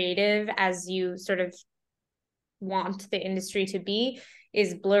and creative as you sort of want the industry to be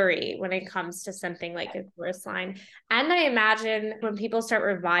is blurry when it comes to something like a chorus line. And I imagine when people start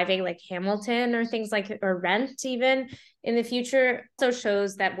reviving like Hamilton or things like, or Rent even in the future, also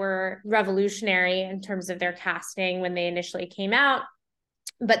shows that were revolutionary in terms of their casting when they initially came out,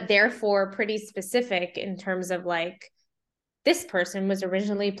 but therefore pretty specific in terms of like, this person was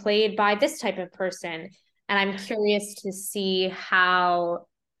originally played by this type of person. And I'm curious to see how,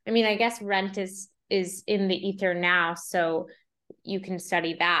 I mean, I guess Rent is in the ether now, so you can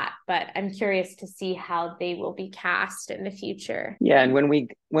study that, but I'm curious to see how they will be cast in the future. Yeah, and when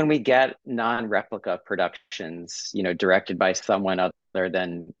we get non-replica productions, directed by someone other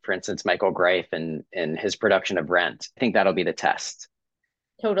than, for instance, Michael Greif in his production of Rent, I think that'll be the test.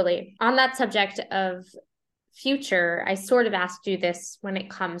 Totally. On that subject of future, I sort of asked you this when it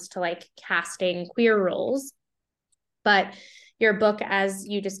comes to like casting queer roles, but your book, as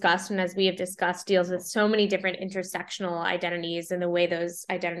you discussed and as we have discussed, deals with so many different intersectional identities and the way those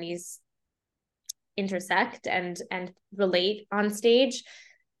identities intersect and relate on stage.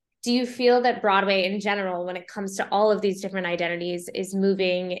 Do you feel that Broadway in general, when it comes to all of these different identities, is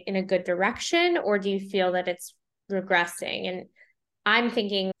moving in a good direction, or do you feel that it's regressing? And I'm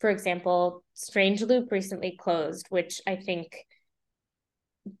thinking, for example, Strange Loop recently closed, which I think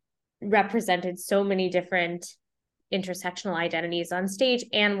represented so many different intersectional identities on stage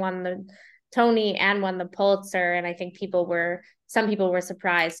and won the Tony and won the Pulitzer. And I think some people were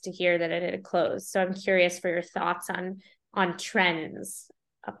surprised to hear that it had closed. So I'm curious for your thoughts on trends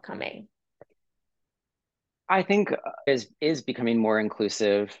upcoming. I think is becoming more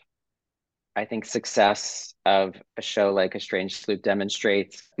inclusive. I think success of a show like A Strange Loop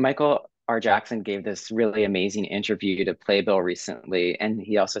demonstrates. Michael R. Jackson gave this really amazing interview to Playbill recently, and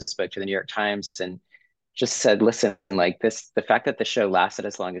he also spoke to the New York Times and just said, listen, like the fact that the show lasted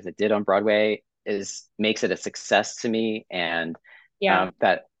as long as it did on Broadway makes it a success to me. And Yeah.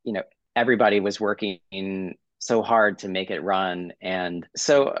 that, everybody was working so hard to make it run. And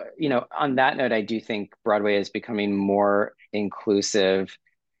so, on that note, I do think Broadway is becoming more inclusive.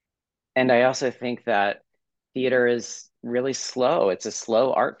 And I also think that theater is really slow. It's a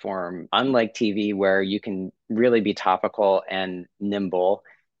slow art form, unlike TV, where you can really be topical and nimble.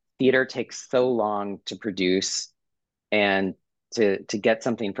 Theater takes so long to produce, and to get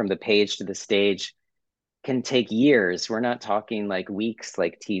something from the page to the stage can take years. We're not talking like weeks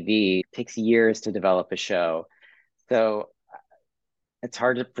like TV. It takes years to develop a show. So it's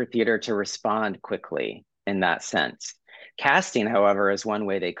hard for theater to respond quickly in that sense. Casting, however, is one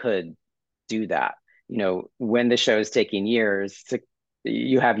way they could do that. When the show is taking years,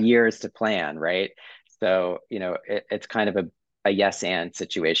 you have years to plan, right? So, it's kind of a yes and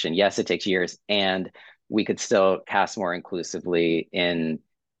situation. Yes, it takes years, and we could still cast more inclusively in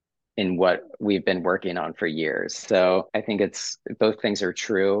what we've been working on for years. So I think it's both things are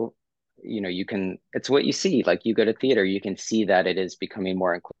true. It's what you see. Like, you go to theater, you can see that it is becoming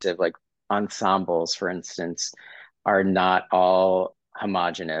more inclusive. Like, ensembles, for instance, are not all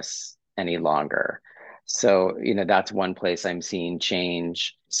homogenous any longer. So, that's one place I'm seeing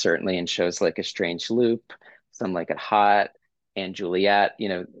change, certainly in shows like A Strange Loop, some like it Hot, and Juliet.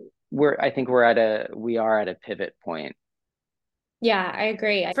 I think we are at a pivot point. Yeah, I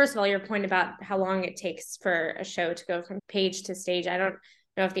agree. First of all, your point about how long it takes for a show to go from page to stage, I don't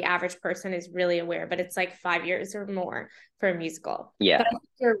know if the average person is really aware, but it's like 5 years or more for a musical. Yeah. But I think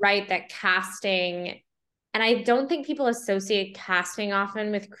you're right that casting, and I don't think people associate casting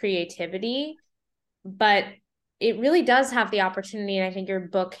often with creativity, but it really does have the opportunity, and I think your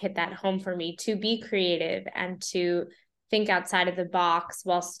book hit that home for me, to be creative and to think outside of the box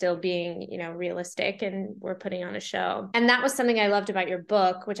while still being, realistic, and we're putting on a show. And that was something I loved about your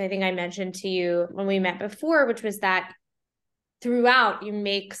book, which I think I mentioned to you when we met before, which was that throughout you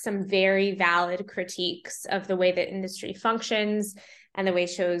make some very valid critiques of the way that industry functions and the way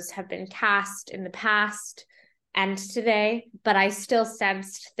shows have been cast in the past and today. But I still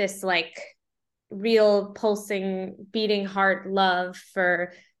sensed this like real pulsing, beating heart love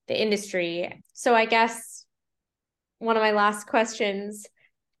for the industry. So I guess one of my last questions,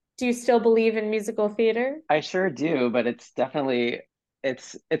 do you still believe in musical theater? I sure do, but it's definitely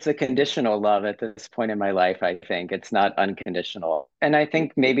it's a conditional love at this point in my life, I think. It's not unconditional. And I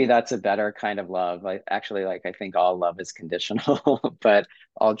think maybe that's a better kind of love. Like actually like I think all love is conditional, but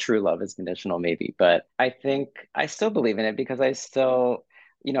all true love is conditional maybe. But I think I still believe in it because I still,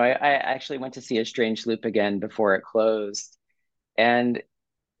 I actually went to see A Strange Loop again before it closed. And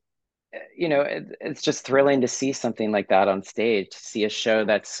it's just thrilling to see something like that on stage, to see a show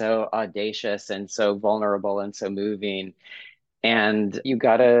that's so audacious and so vulnerable and so moving. And you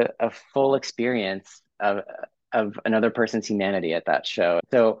got a full experience of another person's humanity at that show.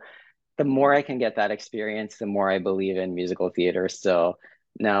 So the more I can get that experience, the more I believe in musical theater still.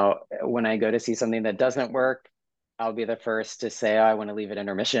 Now, when I go to see something that doesn't work, I'll be the first to say, oh, I want to leave it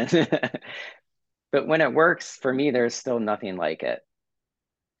intermission. But when it works, for me, there's still nothing like it.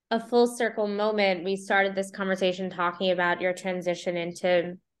 A full circle moment. We started this conversation talking about your transition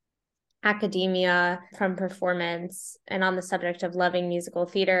into academia from performance, and on the subject of loving musical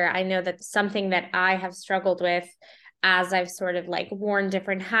theater. I know that something that I have struggled with as I've sort of like worn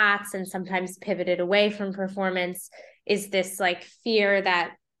different hats and sometimes pivoted away from performance is this like fear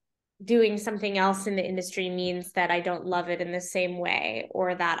that doing something else in the industry means that I don't love it in the same way,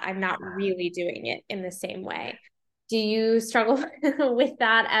 or that I'm not really doing it in the same way. Do you struggle with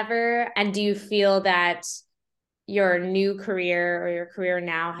that ever? And do you feel that your new career or your career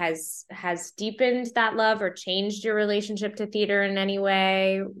now has deepened that love or changed your relationship to theater in any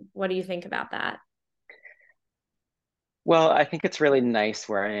way? What do you think about that? Well, I think it's really nice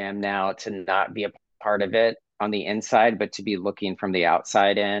where I am now to not be a part of it on the inside, but to be looking from the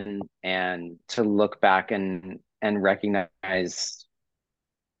outside in and to look back and recognize,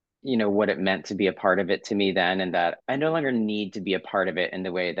 what it meant to be a part of it to me then, and that I no longer need to be a part of it in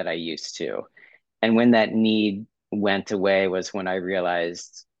the way that I used to. And when that need went away was when I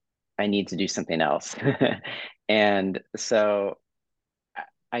realized I need to do something else. And so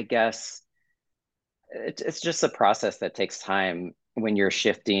I guess it's just a process that takes time when you're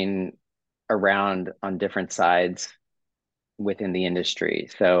shifting around on different sides within the industry.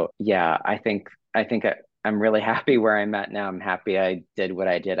 So yeah, I'm really happy where I'm at now. I'm happy I did what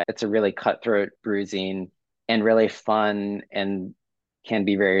I did. It's a really cutthroat, bruising, and really fun and can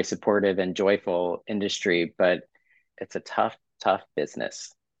be very supportive and joyful industry, but it's a tough, tough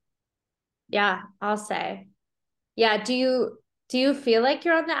business. Yeah, I'll say. Yeah, do you feel like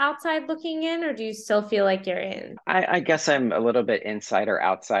you're on the outside looking in, or do you still feel like you're in? I guess I'm a little bit insider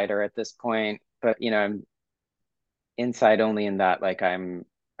outsider at this point, but I'm inside only in that like I'm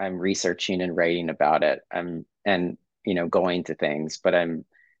researching and writing about it. I'm and going to things, but I'm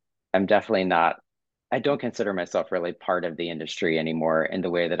definitely not. I don't consider myself really part of the industry anymore in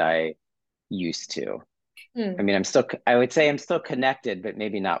the way that I used to. I Hmm. mean, I would say I'm still connected, but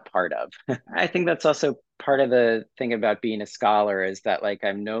maybe not part of. I think that's also part of the thing about being a scholar is that like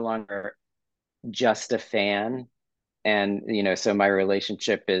I'm no longer just a fan. And, so my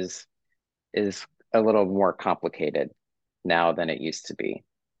relationship is a little more complicated now than it used to be.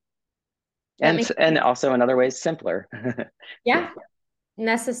 That And makes and also in other ways simpler. Yeah,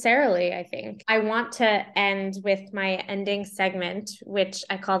 necessarily, I think. I want to end with my ending segment, which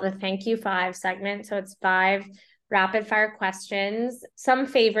I call the Thank You Five segment. So it's five rapid fire questions, some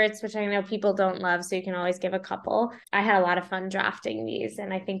favorites, which I know people don't love. So you can always give a couple. I had a lot of fun drafting these,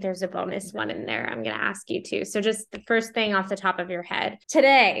 and I think there's a bonus one in there I'm going to ask you to. So just the first thing off the top of your head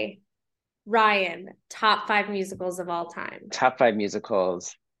today, Ryan, top five musicals of all time. Top five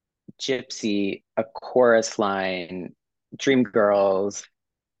musicals: Gypsy, A Chorus Line, Dreamgirls,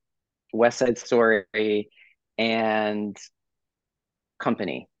 West Side Story, and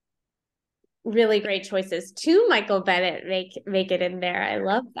Company. Really great choices. Two Michael Bennett make it in there. I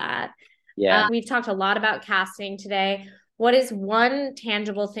love that. Yeah. We've talked a lot about casting today. What is one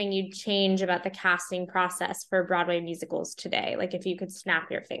tangible thing you'd change about the casting process for Broadway musicals today? Like if you could snap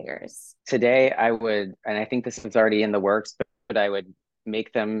your fingers. Today I would, and I think this is already in the works, but I would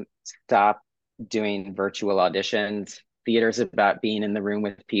make them stop doing virtual auditions theater's about being in the room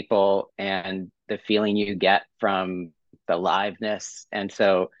with people and the feeling you get from the liveness. And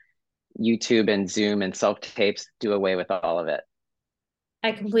so YouTube and Zoom and self-tapes do away with all of it.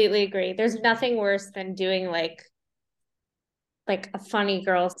 I completely agree. There's nothing worse than doing like a funny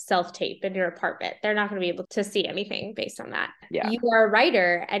girl self-tape in your apartment. They're not going to be able to see anything based on that. Yeah. You are a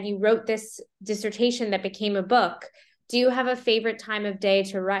writer and you wrote this dissertation that became a book. Do you have a favorite time of day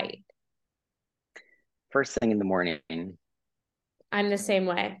to write? First thing in the morning. I'm the same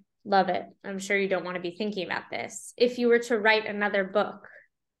way. Love it. I'm sure you don't want to be thinking about this. If you were to write another book,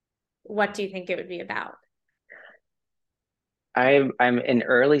 what do you think it would be about? I'm in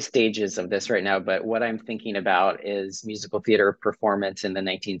early stages of this right now, but what I'm thinking about is musical theater performance in the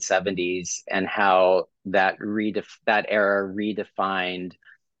 1970s and how that era redefined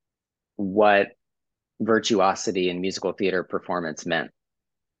what virtuosity in musical theater performance meant.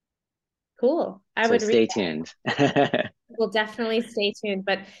 Cool. I So would stay read tuned. We'll definitely stay tuned.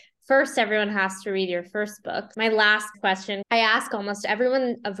 But first, everyone has to read your first book. My last question, I ask almost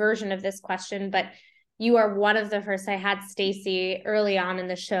everyone a version of this question, but you are one of the first. I had Stacy early on in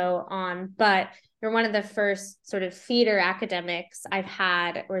the show on, but you're one of the first sort of theater academics I've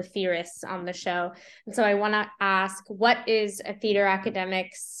had or theorists on the show. And so I want to ask, what is a theater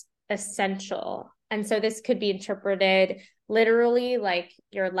academic's essential? And so this could be interpreted literally like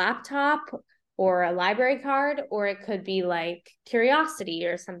your laptop or a library card, or it could be like curiosity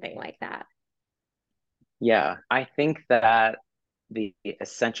or something like that. Yeah, I think that the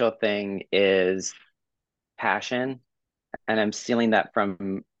essential thing is passion. And I'm stealing that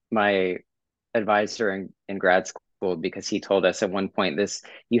from my advisor in grad school because he told us at one point this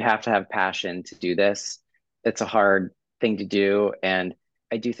you have to have passion to do this. It's a hard thing to do. And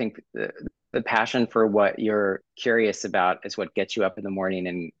I do think the passion for what you're curious about is what gets you up in the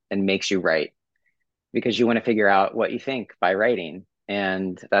morning and makes you write because you want to figure out what you think by writing.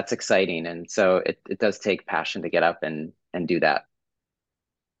 And that's exciting. And so it does take passion to get up and do that.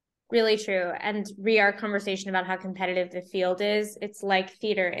 Really true. And our conversation about how competitive the field is, it's like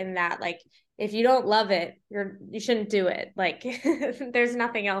theater in that, like, if you don't love it, you shouldn't do it. Like, there's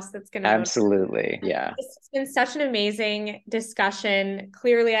nothing else that's going to Absolutely. Yeah. It's been such an amazing discussion.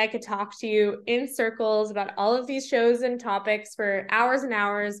 Clearly, I could talk to you in circles about all of these shows and topics for hours and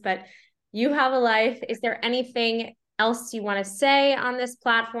hours, but you have a life. Is there anything else you want to say on this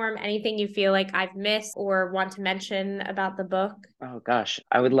platform? Anything you feel like I've missed or want to mention about the book? Oh gosh,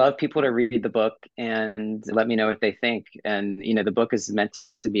 I would love people to read the book and let me know what they think. And the book is meant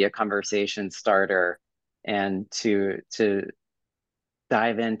to be a conversation starter and to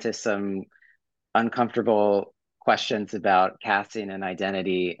dive into some uncomfortable questions about casting and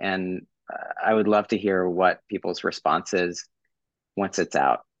identity. And I would love to hear what people's response is once it's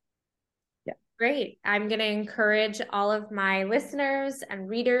out. Yeah. Great. I'm going to encourage all of my listeners and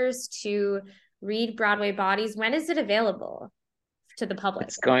readers to read Broadway Bodies. When is it available to the public?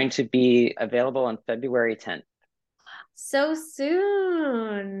 It's going to be available on February 10th. So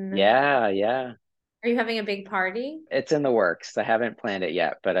soon. Yeah, yeah. Are you having a big party? It's in the works. I haven't planned it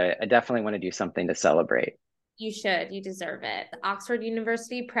yet, but I definitely want to do something to celebrate. You should. You deserve it. Oxford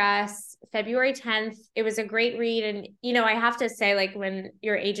University Press, February 10th. It was a great read. And, I have to say, like, when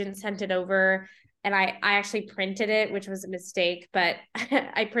your agent sent it over and I actually printed it, which was a mistake, but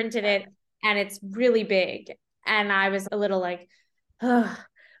I printed it and it's really big. And I was a little like, oh.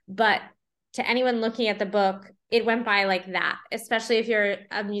 But to anyone looking at the book, it went by like that, especially if you're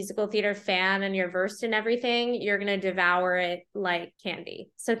a musical theater fan and you're versed in everything, you're going to devour it like candy.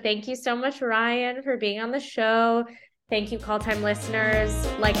 So thank you so much, Ryan, for being on the show. Thank you, Call Time listeners.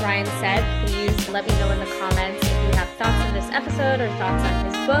 Like Ryan said, please let me know in the comments if you have thoughts on this episode or thoughts on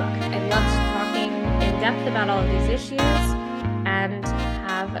his book. I loved talking in depth about all of these issues, and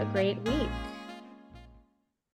have a great week.